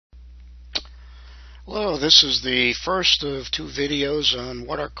Hello, this is the first of two videos on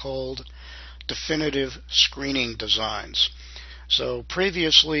what are called definitive screening designs. So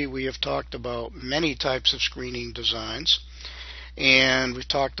previously we have talked about many types of screening designs, and we've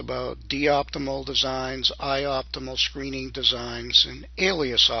talked about D-optimal designs, I-optimal screening designs, and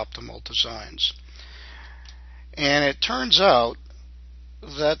alias optimal designs. And it turns out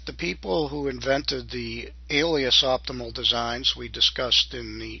that the people who invented the alias optimal designs we discussed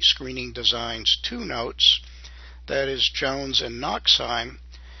in the Screening Designs 2 notes, that is Jones and Knoxheim,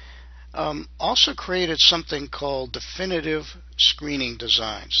 also created something called definitive screening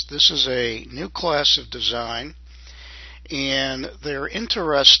designs. This is a new class of design, and they're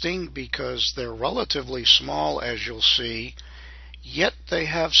interesting because they're relatively small, as you'll see, yet they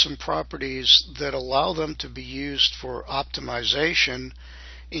have some properties that allow them to be used for optimization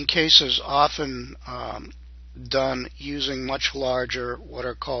in cases often done using much larger, what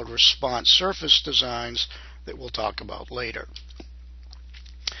are called response surface designs that we'll talk about later.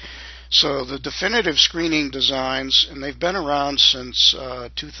 So the definitive screening designs, and they've been around since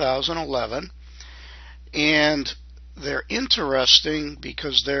 2011, and they're interesting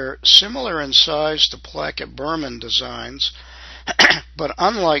because they're similar in size to Plackett-Berman designs, but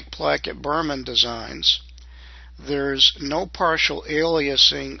unlike Plackett-Berman designs, there's no partial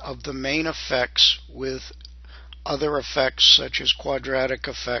aliasing of the main effects with other effects such as quadratic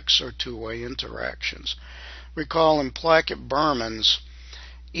effects or two-way interactions. Recall in Plackett-Berman's,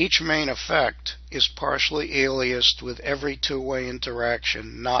 each main effect is partially aliased with every two-way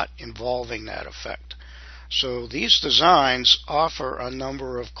interaction not involving that effect. So these designs offer a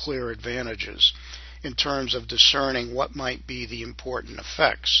number of clear advantages in terms of discerning what might be the important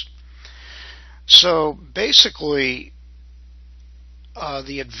effects. So basically,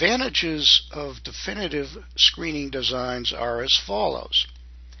 the advantages of definitive screening designs are as follows.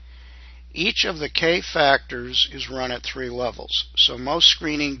 Each of the K factors is run at 3 levels. So most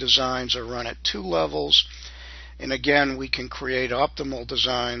screening designs are run at 2 levels, and again, we can create optimal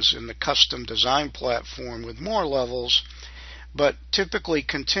designs in the custom design platform with more levels, but typically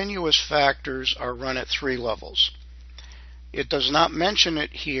continuous factors are run at 3 levels. It does not mention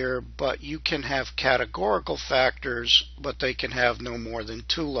it here, but you can have categorical factors, but they can have no more than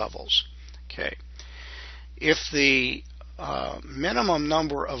 2 levels. Okay. If the minimum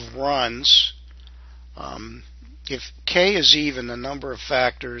number of runs, if K is even, the number of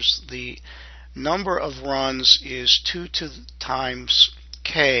factors, the number of runs is 2 times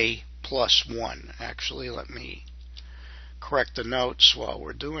K plus 1. Actually, let me correct the notes while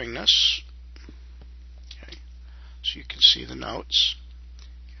we're doing this. So you can see the notes.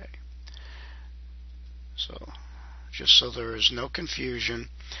 Okay. So just so there is no confusion.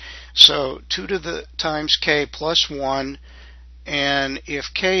 So 2 times K plus 1, and if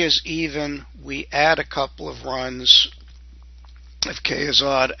K is even, we add a couple of runs. If K is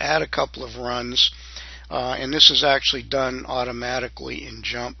odd, add a couple of runs. And this is actually done automatically in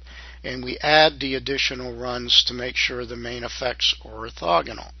JMP. And we add the additional runs to make sure the main effects are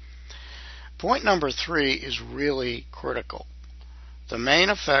orthogonal. Point number 3 is really critical. The main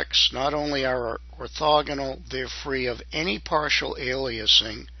effects not only are orthogonal, they're free of any partial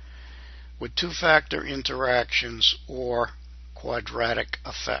aliasing with two-factor interactions or quadratic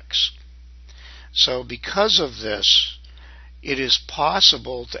effects. So because of this, it is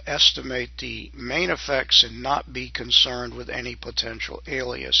possible to estimate the main effects and not be concerned with any potential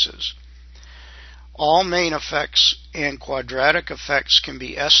aliases. All main effects and quadratic effects can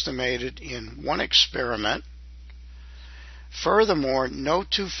be estimated in one experiment. Furthermore, no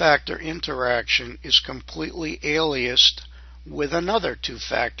two-factor interaction is completely aliased with another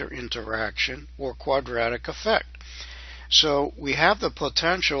two-factor interaction or quadratic effect. So we have the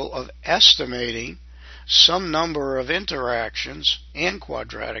potential of estimating some number of interactions and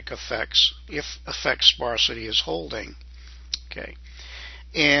quadratic effects if effect sparsity is holding. Okay.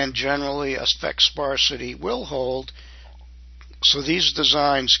 And generally effect sparsity will hold, so these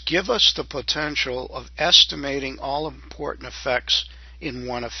designs give us the potential of estimating all important effects in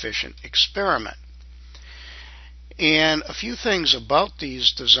one efficient experiment. And a few things about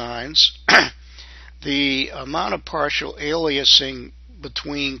these designs. The amount of partial aliasing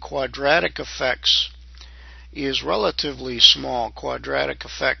between quadratic effects is relatively small. Quadratic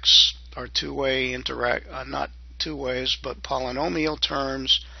effects are two-way not two ways, but polynomial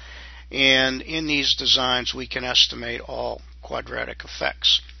terms, and in these designs we can estimate all quadratic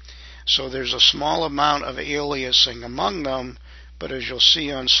effects. So there's a small amount of aliasing among them, but as you'll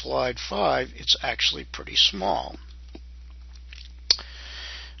see on slide 5, it's actually pretty small.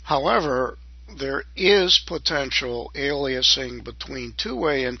 However, there is potential aliasing between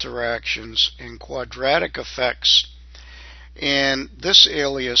two-way interactions and quadratic effects, and this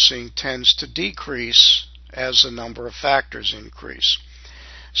aliasing tends to decrease as the number of factors increase.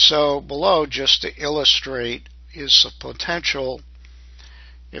 So below, just to illustrate, is some potential.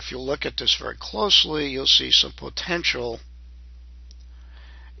 If you look at this very closely, you'll see some potential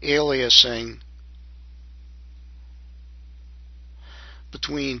aliasing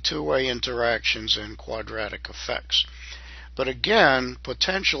between two-way interactions and quadratic effects. But again,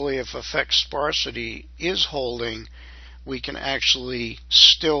 potentially, if effect sparsity is holding, we can actually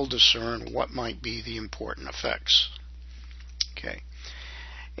still discern what might be the important effects. Okay.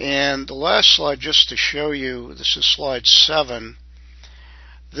 And the last slide, just to show you, this is slide 7.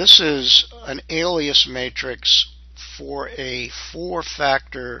 This is an alias matrix for a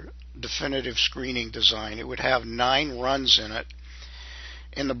 4-factor definitive screening design. It would have 9 runs in it.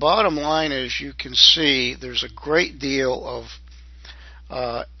 And the bottom line is, you can see there's a great deal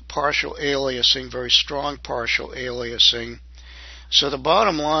of partial aliasing, very strong partial aliasing. So the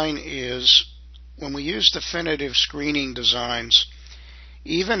bottom line is, when we use definitive screening designs,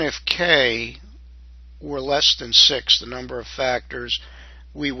 even if K were less than 6, the number of factors,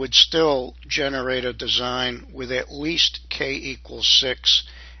 we would still generate a design with at least K equals 6,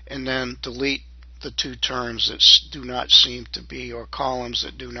 and then delete the 2 terms that do not seem to be, or columns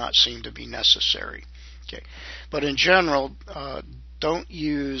that do not seem to be necessary. Okay. But in general, don't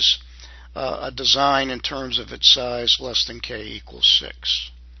use a design in terms of its size less than K equals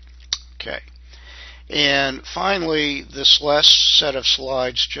 6. Okay. And finally, this last set of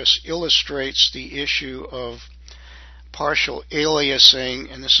slides just illustrates the issue of partial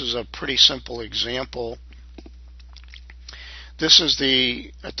aliasing, and this is a pretty simple example. This is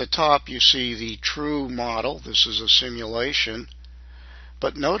at the top you see the true model. This is a simulation.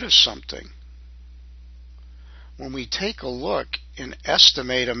 But notice something. When we take a look and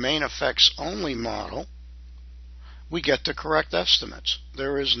estimate a main effects only model, we get the correct estimates.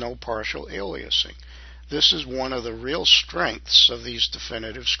 There is no partial aliasing. This is one of the real strengths of these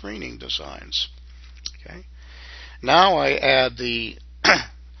definitive screening designs. Okay. Now I add the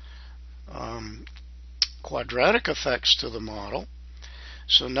quadratic effects to the model.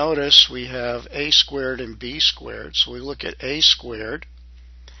 So notice we have a squared and b squared. So we look at a squared,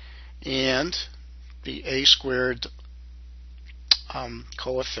 and the a squared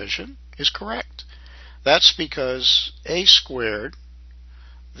coefficient is correct. That's because a squared,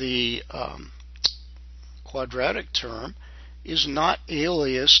 the quadratic term, is not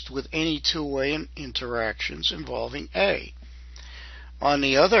aliased with any two-way interactions involving a. On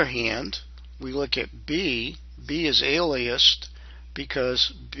the other hand, we look at b. B is aliased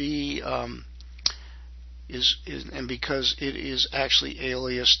because b because it is actually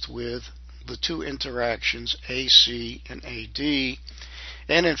aliased with the 2 interactions AC and AD.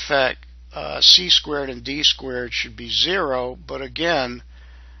 And in fact, C squared and D squared should be 0, but again,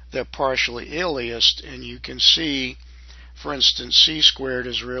 they're partially aliased, and you can see, for instance, C squared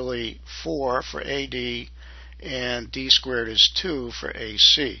is really 4 for AD, and D squared is 2 for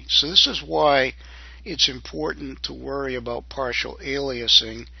AC. So this is why it's important to worry about partial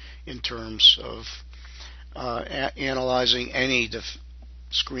aliasing in terms of analyzing any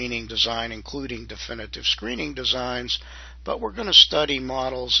screening design, including definitive screening designs, but we're going to study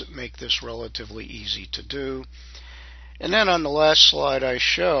models that make this relatively easy to do. And then on the last slide I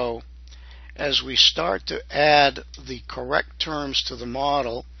show, as we start to add the correct terms to the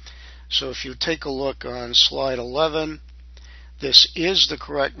model, so if you take a look on slide 11, this is the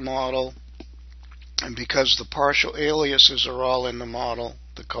correct model, and because the partial aliases are all in the model,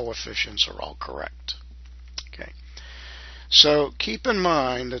 the coefficients are all correct. Okay. So keep in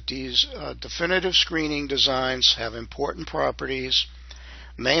mind that these definitive screening designs have important properties.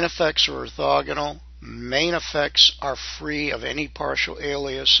 Main effects are orthogonal. Main effects are free of any partial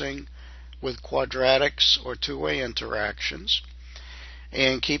aliasing with quadratics or two-way interactions.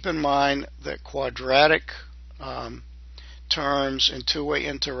 And keep in mind that quadratic terms and two-way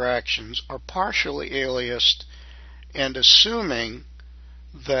interactions are partially aliased, and assuming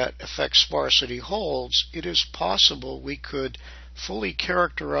that effect sparsity holds, it is possible we could fully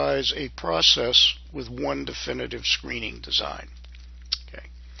characterize a process with one definitive screening design. Okay.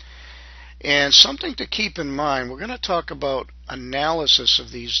 And something to keep in mind, we're going to talk about analysis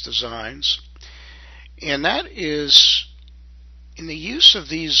of these designs, and that is, in the use of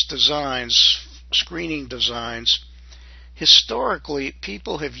these designs, screening designs, historically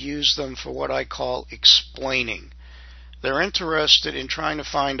people have used them for what I call explaining. They're interested in trying to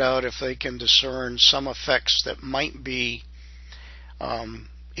find out if they can discern some effects that might be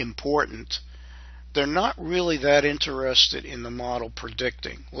important, they're not really that interested in the model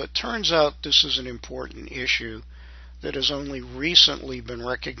predicting. Well, it turns out this is an important issue that has only recently been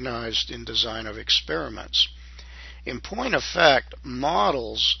recognized in design of experiments. In point of fact,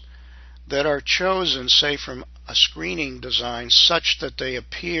 models that are chosen, say, from a screening design such that they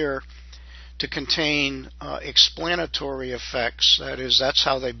appear to contain explanatory effects, that is, that's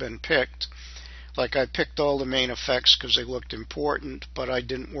how they've been picked. Like I picked all the main effects because they looked important, but I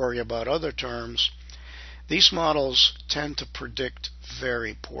didn't worry about other terms. These models tend to predict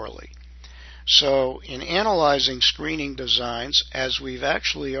very poorly. So in analyzing screening designs, as we've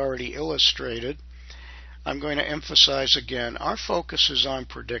actually already illustrated, I'm going to emphasize again, our focus is on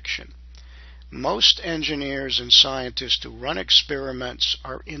prediction. Most engineers and scientists who run experiments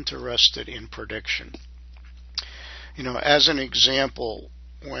are interested in prediction. You know, as an example,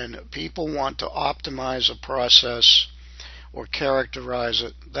 when people want to optimize a process or characterize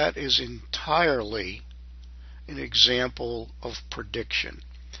it, that is entirely an example of prediction.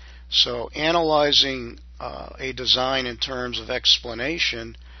 So analyzing a design in terms of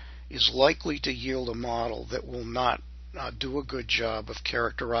explanation is likely to yield a model that will not do a good job of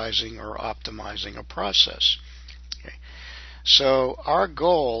characterizing or optimizing a process. Okay. So our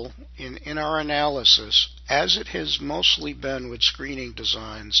goal in our analysis, as it has mostly been with screening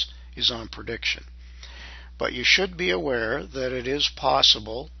designs, is on prediction. But you should be aware that it is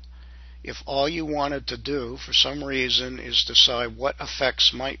possible, if all you wanted to do for some reason is decide what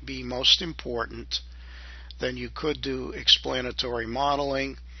effects might be most important, then you could do explanatory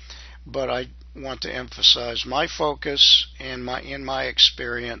modeling. But I want to emphasize my focus and in my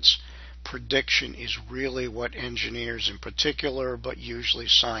experience, prediction is really what engineers in particular, but usually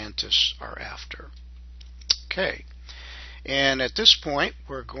scientists, are after. Okay, and at this point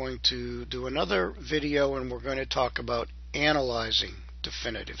we're going to do another video and we're going to talk about analyzing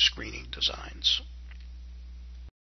definitive screening designs.